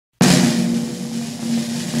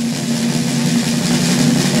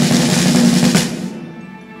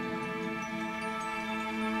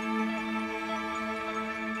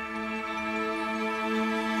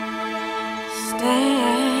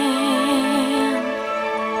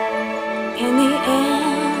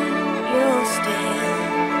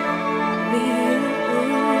be you,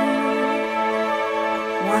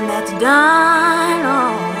 one that's done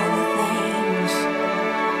all the things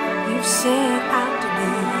you've set out to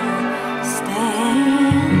do.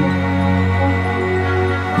 Stand,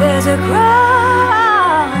 there's a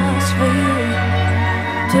cross for you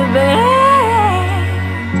to bear,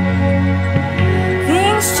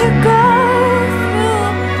 things to go through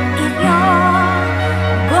if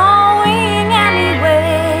you're going anywhere.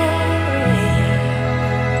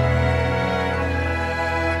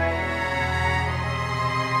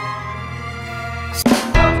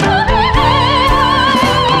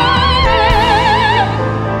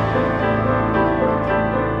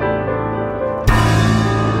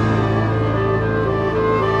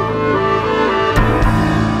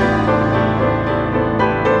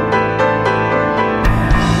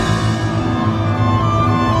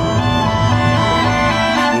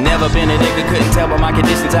 Never been a nigga, couldn't tell by my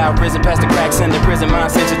conditions. Out of prison, past the cracks in the prison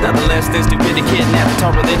mindset. Just nothing less than stupid, kidnapped,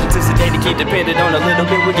 taught religion to sedate, to keep dependent on a little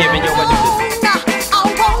bit we're giving. Yo, I do this.